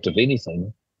 And in fact, if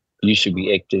anything, you should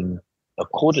be acting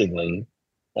accordingly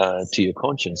to your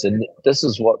conscience. And this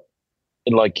is what,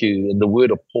 like you, in the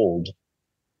word appalled,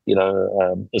 you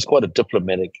know, is quite a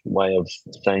diplomatic way of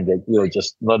saying that you're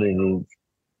just not only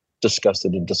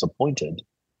disgusted and disappointed,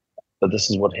 but this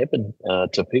is what happened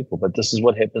to people. But this is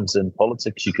what happens in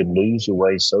politics. You can lose your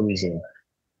way so easily.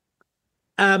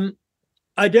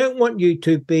 I don't want you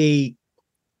to be,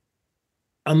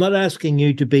 I'm not asking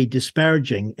you to be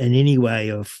disparaging in any way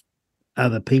of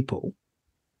other people.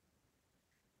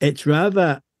 It's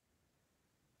rather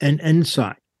an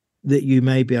insight that you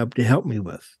may be able to help me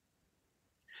with.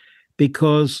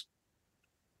 Because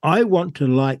I want to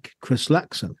like Chris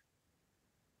Luxon,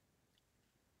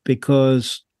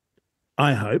 because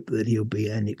I hope that he'll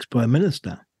be our next Prime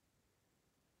Minister.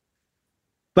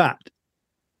 But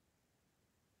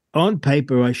on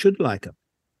paper, I should like him.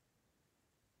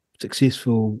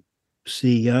 Successful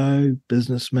CEO,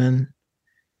 businessman,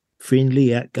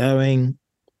 friendly, outgoing.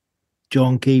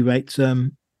 John Key rates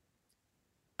him.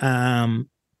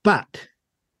 But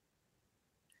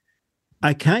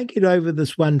I can't get over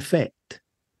this one fact,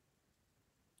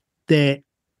 that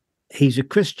he's a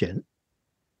Christian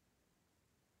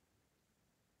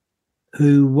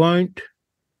who won't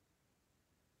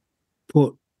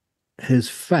put his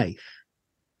faith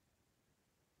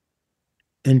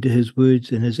into his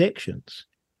words and his actions.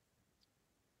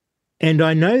 And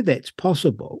I know that's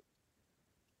possible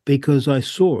because I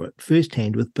saw it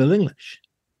firsthand with Bill English,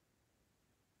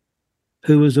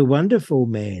 who was a wonderful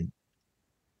man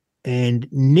and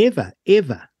never,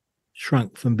 ever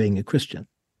shrunk from being a Christian.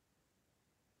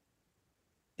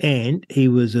 And he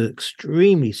was an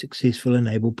extremely successful and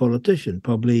able politician,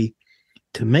 probably,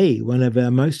 to me, one of our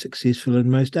most successful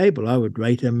and most able. I would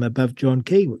rate him above John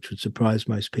Key, which would surprise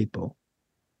most people.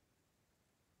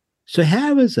 So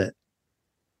how is it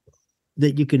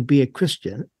that you can be a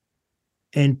Christian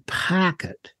and park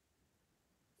it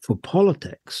for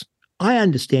politics? I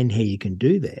understand how you can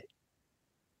do that.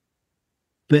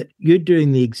 But you're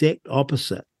doing the exact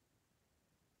opposite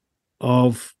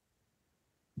of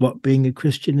what being a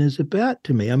Christian is about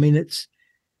to me. I mean, it's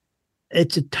a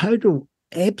total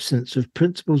absence of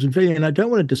principles and value, and I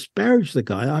don't want to disparage the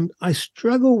guy. I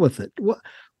struggle with it.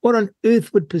 What on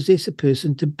earth would possess a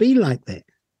person to be like that?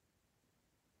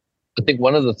 I think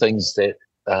one of the things that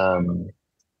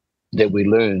that we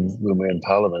learn when we're in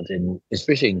Parliament, and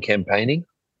especially in campaigning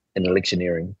and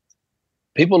electioneering,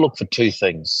 people look for two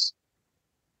things.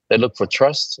 They look for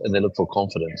trust and they look for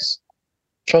confidence.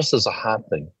 Trust is a hard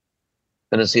thing.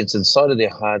 in a sense, inside of their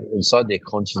heart, inside their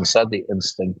conscience, inside their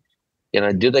instinct,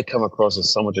 do they come across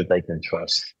as someone that they can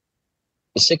trust?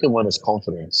 The second one is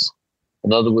confidence.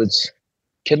 In other words,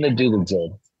 can they do the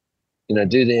job?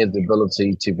 Do they have the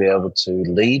ability to be able to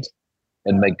lead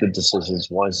and make good decisions,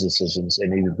 wise decisions,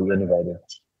 and even be innovative?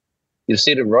 You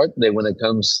said it right there when it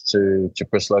comes to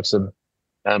Chris Luxon.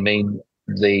 I mean,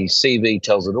 the CV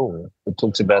tells it all. It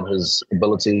talks about his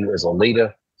ability as a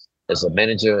leader, as a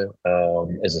manager,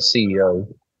 as a CEO.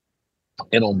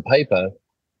 And on paper,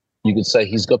 you could say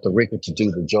he's got the record to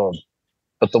do the job.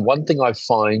 But the one thing I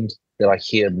find that I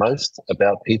hear most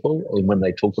about people and when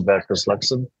they talk about Chris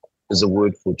Luxon is a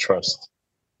word called trust.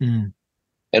 Mm.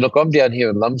 And look, I'm down here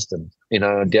in Lumsden,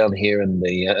 down here in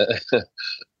the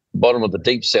bottom of the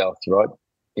deep south, right?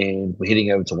 And we're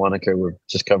heading over to Wanaka. We've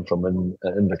just come from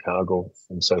Invercargill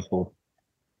and so forth.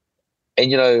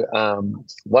 And,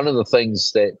 one of the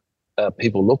things that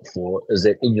people look for is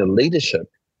that in your leadership,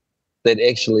 that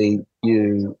actually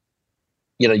you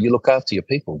look after your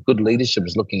people. Good leadership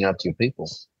is looking after your people.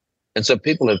 And so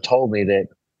people have told me that,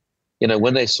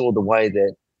 when they saw the way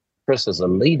that Chris as a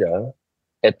leader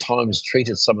at times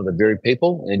treated some of the very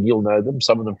people, and you'll know them,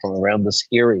 some of them from around this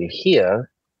area here,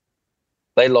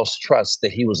 they lost trust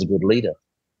that he was a good leader.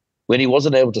 When he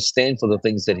wasn't able to stand for the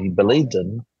things that he believed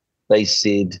in, they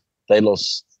said they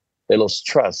lost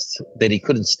trust that he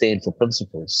couldn't stand for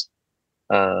principles.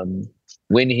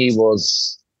 When he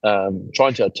was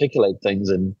trying to articulate things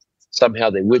and somehow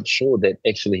they weren't sure that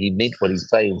actually he meant what he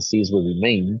say and says what he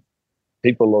mean,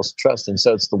 people lost trust. And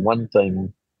so it's the one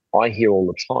thing I hear all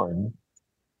the time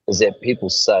is that people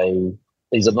say,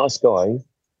 he's a nice guy,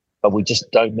 but we just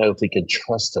don't know if we can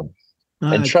trust him.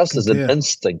 And trust is an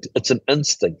instinct. It's an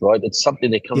instinct, right? It's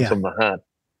something that comes from the heart.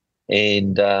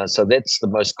 And so that's the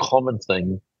most common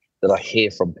thing that I hear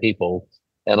from people.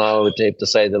 And I would have to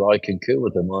say that I concur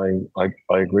with them.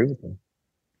 I agree with them.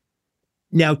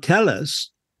 Now tell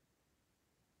us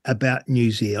about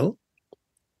New Zeal.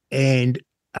 And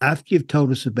after you've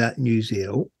told us about New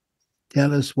Zeal,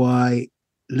 tell us why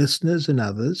listeners and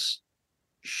others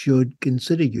should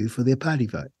consider you for their party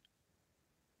vote.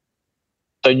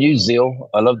 So New Zeal,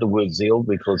 I love the word zeal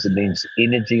because it means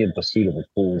energy in pursuit of a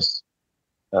cause.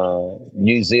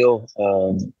 New Zeal,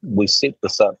 we set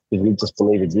this up because we just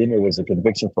believe again it was a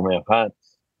conviction from our heart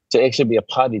to actually be a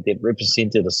party that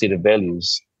represented a set of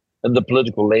values in the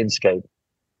political landscape.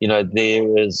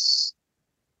 There is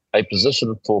a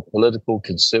position for political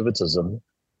conservatism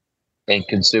and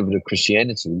conservative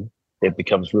Christianity that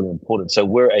becomes really important. So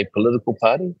we're a political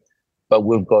party, but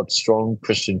we've got strong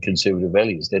Christian conservative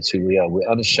values. That's who we are. We're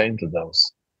unashamed of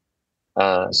those.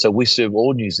 So we serve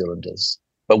all New Zealanders,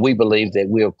 but we believe that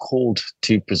we are called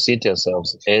to present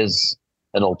ourselves as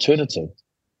an alternative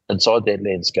inside that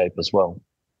landscape as well.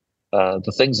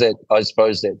 The things that I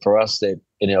suppose that for us that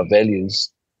in our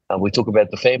values, we talk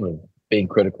about the family being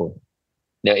critical.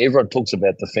 Now, everyone talks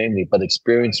about the family, but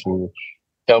experience will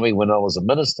tell me when I was a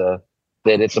minister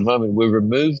that at the moment we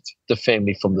removed the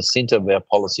family from the center of our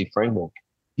policy framework.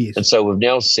 Yes. And so we're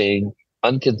now seeing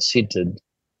unconsented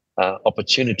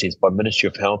opportunities by Ministry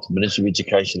of Health, Ministry of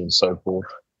Education and so forth.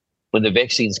 When the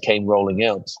vaccines came rolling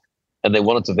out and they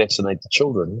wanted to vaccinate the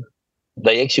children,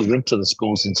 they actually went to the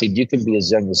schools and said, you can be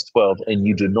as young as 12 and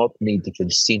you do not need the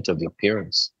consent of your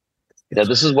parents. Now,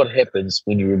 this is what happens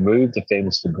when you remove the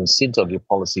families from the center of your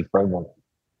policy framework.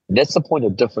 And that's the point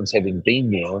of difference having been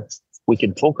there. We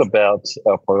can talk about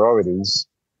our priorities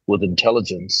with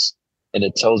intelligence, and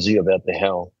it tells you about the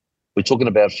how. We're talking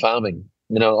about farming.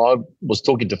 I was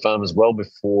talking to farmers well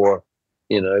before,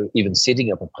 even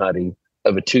setting up a party.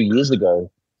 Over 2 years ago,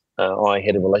 I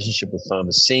had a relationship with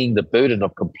farmers, seeing the burden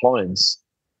of compliance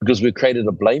because we've created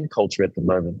a blame culture at the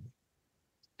moment.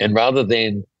 And rather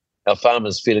than our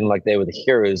farmers feeling like they were the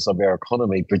heroes of our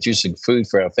economy, producing food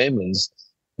for our families,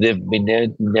 they've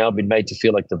been now been made to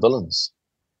feel like the villains.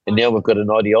 And now we've got an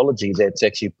ideology that's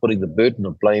actually putting the burden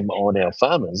of blame on our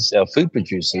farmers, our food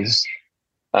producers,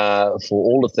 for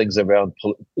all the things around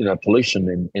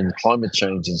pollution and climate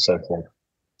change and so forth.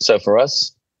 So for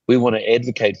us, we want to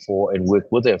advocate for and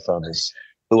work with our farmers,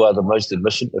 who are the most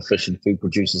efficient food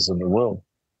producers in the world.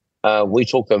 We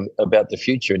talk about the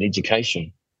future in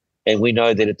education. And we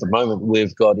know that at the moment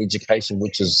we've got education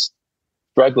which is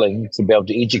struggling to be able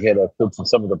to educate our kids in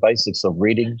some of the basics of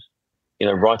reading,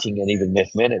 writing and even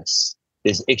mathematics.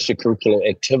 There's extracurricular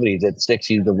activity that's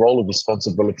actually the role and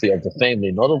responsibility of the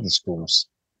family, not of the schools.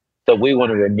 So we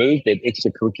want to remove that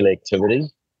extracurricular activity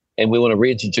and we want to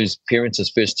reintroduce parents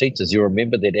as first teachers. You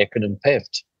remember that acronym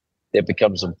PAFT, that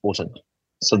becomes important.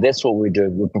 So that's what we're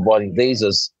doing. We're providing these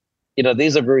as,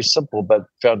 these are very simple but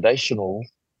foundational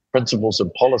principles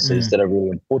and policies that are really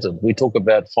important. We talk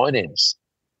about finance.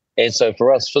 And so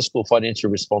for us, fiscal financial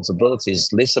responsibility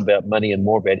is less about money and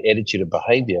more about attitude and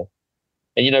behavior.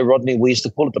 And, you know, Rodney, we used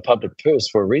to call it the public purse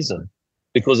for a reason,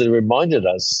 because it reminded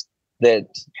us that,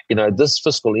 you know, this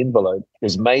fiscal envelope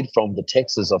was made from the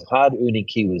taxes of hard-earning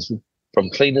Kiwis, from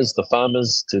cleaners to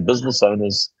farmers to business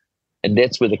owners, and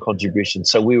that's where the contribution.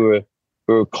 So we were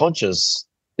conscious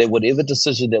that whatever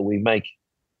decision that we make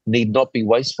need not be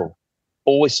wasteful.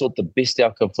 Always sought the best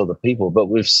outcome for the people, but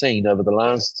we've seen over the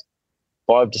last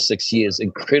 5 to 6 years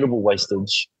incredible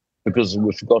wastage because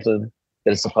we've forgotten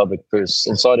that it's a public purse.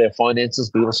 Inside our finances,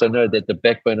 we also know that the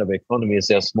backbone of our economy is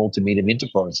our small to medium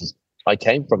enterprises. I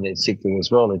came from that sector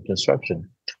as well in construction.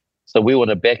 So we want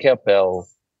to back up our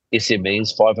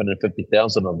SMEs,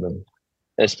 550,000 of them,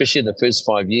 especially in the first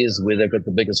 5 years where they've got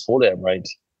the biggest fallout rate,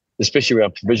 especially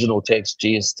around provisional tax,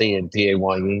 GST and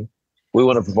PAYE. We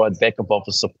want to provide backup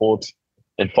office support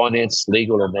in finance,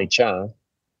 legal and HR.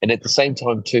 And at the same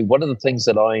time too, one of the things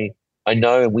that I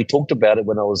know, and we talked about it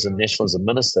when I was in National as a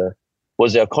minister,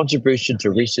 was our contribution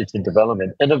to research and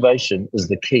development. Innovation is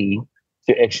the key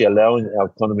to actually allowing our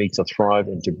economy to thrive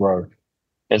and to grow.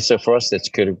 And so for us, that's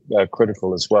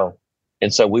critical as well.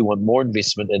 And so we want more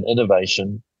investment in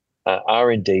innovation,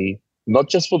 R&D, not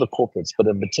just for the corporates, but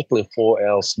in particular for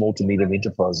our small to medium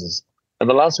enterprises. And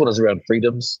the last one is around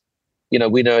freedoms. You know,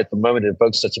 we know at the moment it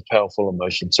evokes such a powerful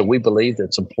emotion. So we believe that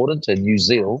it's important, and New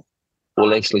Zeal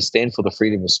will actually stand for the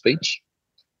freedom of speech,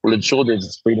 will ensure that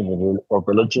it's freedom of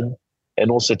religion, and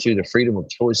also to the freedom of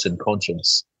choice and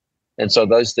conscience. And so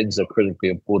those things are critically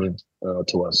important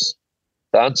to us.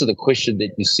 To answer the question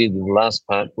that you said in the last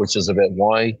part, which is about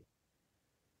why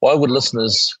would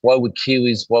listeners, why would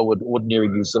Kiwis, why would ordinary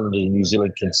New Zealanders in New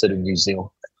Zealand consider New Zealand?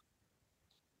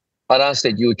 I'd ask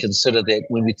that you would consider that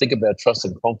when we think about trust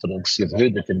and confidence, you've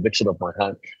heard the conviction of my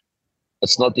heart.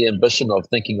 It's not the ambition of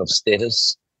thinking of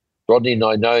status. Rodney and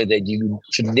I know that you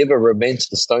should never romance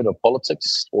the stone of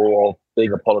politics or of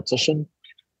being a politician.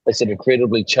 It's an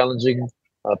incredibly challenging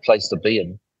place to be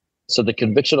in. So the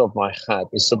conviction of my heart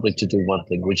is simply to do one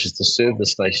thing, which is to serve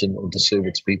this nation and to serve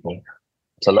its people,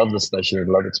 to love this nation and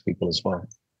love its people as well.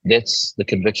 That's the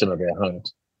conviction of our heart.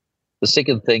 The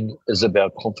second thing is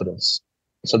about confidence.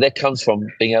 So that comes from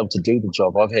being able to do the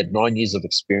job. I've had 9 years of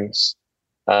experience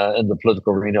in the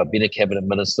political arena. I've been a cabinet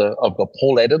minister. I've got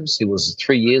Paul Adams, who was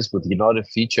 3 years with United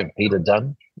Future, and Peter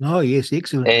Dunn. Oh, yes,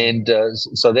 excellent. And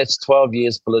so that's 12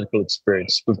 years political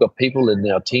experience. We've got people in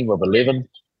our team of 11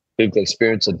 who've got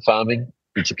experience in farming,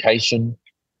 education,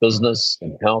 business,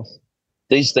 and health.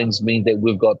 These things mean that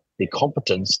we've got the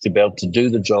competence to be able to do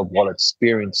the job while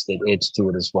experience that adds to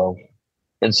it as well.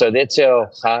 And so that's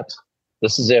our heart.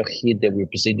 This is our head that we're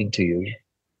presenting to you.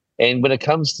 And when it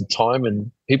comes to time,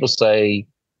 and people say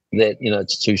that, you know,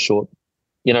 it's too short.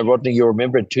 You know, Rodney, you'll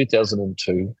remember in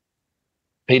 2002,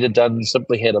 Peter Dunn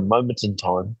simply had a moment in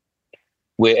time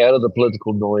where out of the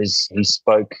political noise, he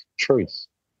spoke truth.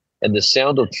 And the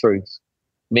sound of truth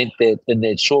meant that in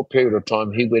that short period of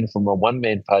time, he went from a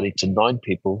one-man party to 9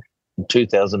 people in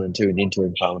 2002 and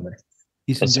entering Parliament.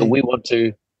 Yes, and so we want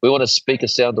to speak a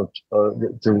sound of,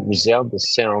 to resound the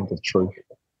sound of truth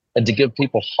and to give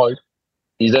people hope.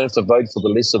 You don't have to vote for the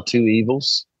lesser of two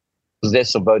evils, because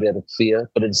that's a vote out of fear,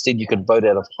 but instead you can vote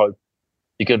out of hope.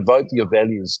 You can vote for your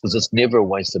values, because it's never a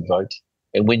wasted vote.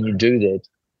 And when you do that,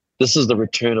 this is the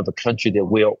return of a country that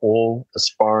we are all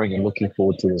aspiring and looking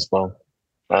forward to as well.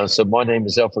 So my name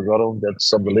is ALFRED.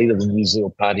 I'm the leader of the New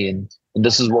Zeal Party, and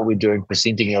this is what we're doing,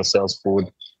 presenting ourselves forward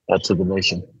to the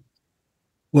nation.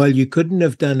 Well, you couldn't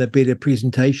have done a better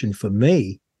presentation for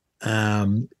me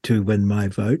to win my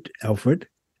vote, ALFRED.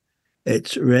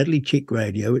 It's Radley Check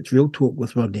Radio. It's Real Talk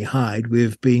with Rodney Hyde.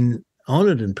 We've been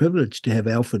honoured and privileged to have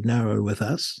ALFRED NGARO with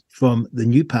us from the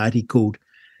new party called,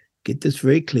 get this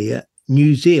very clear,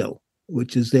 New Zeal,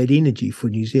 which is that energy for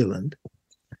New Zealand.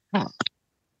 Oh.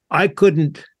 I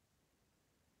couldn't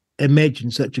imagine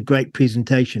such a great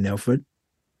presentation, ALFRED.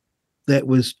 That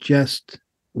was just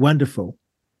wonderful.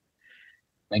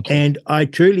 Thank you. And I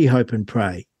truly hope and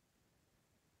pray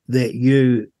that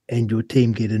you and your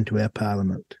team get into our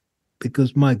parliament,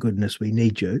 because, my goodness, we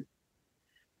need you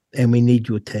and we need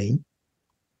your team.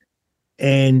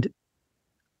 And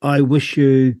I wish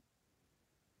you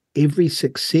every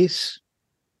success,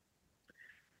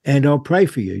 and I'll pray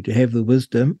for you to have the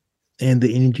wisdom and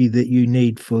the energy that you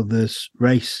need for this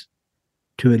race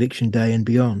to election day and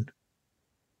beyond.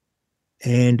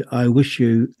 And I wish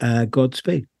you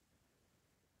Godspeed.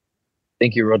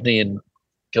 Thank you, Rodney. And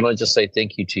can I just say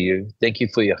thank you to you? Thank you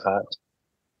for your heart.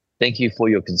 Thank you for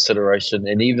your consideration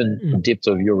and even the depth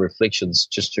of your reflections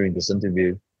just during this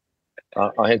interview.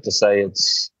 I have to say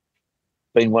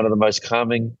been one of the most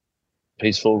calming,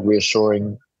 peaceful,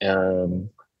 reassuring,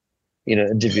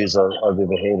 interviews I've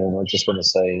ever had. And I just want to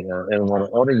say, and I want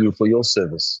to honour you for your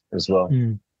service as well.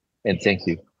 And thank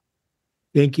you.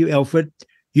 Thank you, Alfred.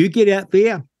 You get out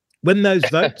there, win those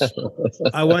votes.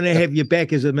 I want to have you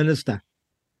back as a minister.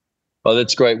 Oh,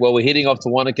 that's great. Well, we're heading off to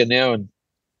Wanaka now, and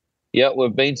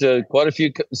we've been to quite a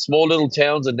few small little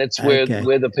towns, and that's where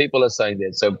the people are saying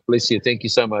that. So bless you. Thank you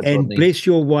so much, and Rodney. Bless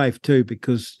your wife too,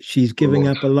 because she's giving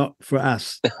up a lot for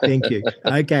us. Thank you.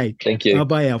 Okay. Thank you.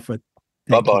 Bye-bye, Alfred.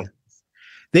 Bye-bye.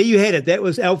 There you had it. That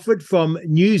was Alfred from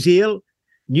New Zeal,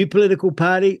 new political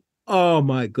party. Oh,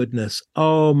 my goodness.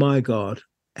 Oh, my God.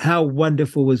 How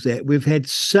wonderful was that? We've had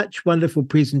such wonderful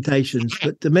presentations,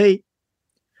 but to me,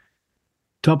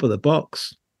 top of the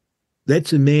box.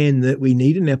 That's a man that we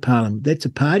need in our parliament. That's a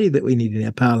party that we need in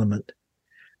our parliament.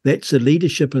 That's the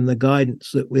leadership and the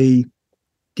guidance that we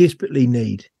desperately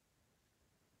need.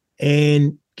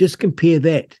 And just compare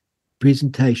that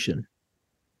presentation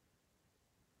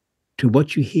to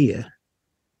what you hear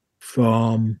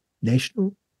from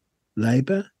National,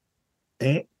 Labour,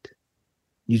 ACT,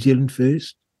 New Zealand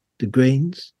First, the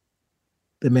Greens,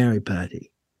 the Maori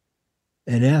Party,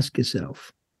 and ask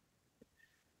yourself,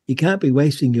 you can't be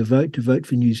wasting your vote to vote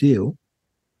for New Zealand.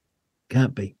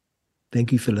 Can't be.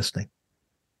 Thank you for listening.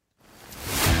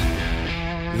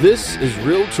 This is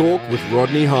Real Talk with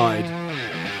Rodney Hyde.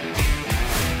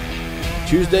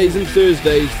 Tuesdays and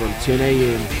Thursdays from 10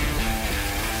 a.m.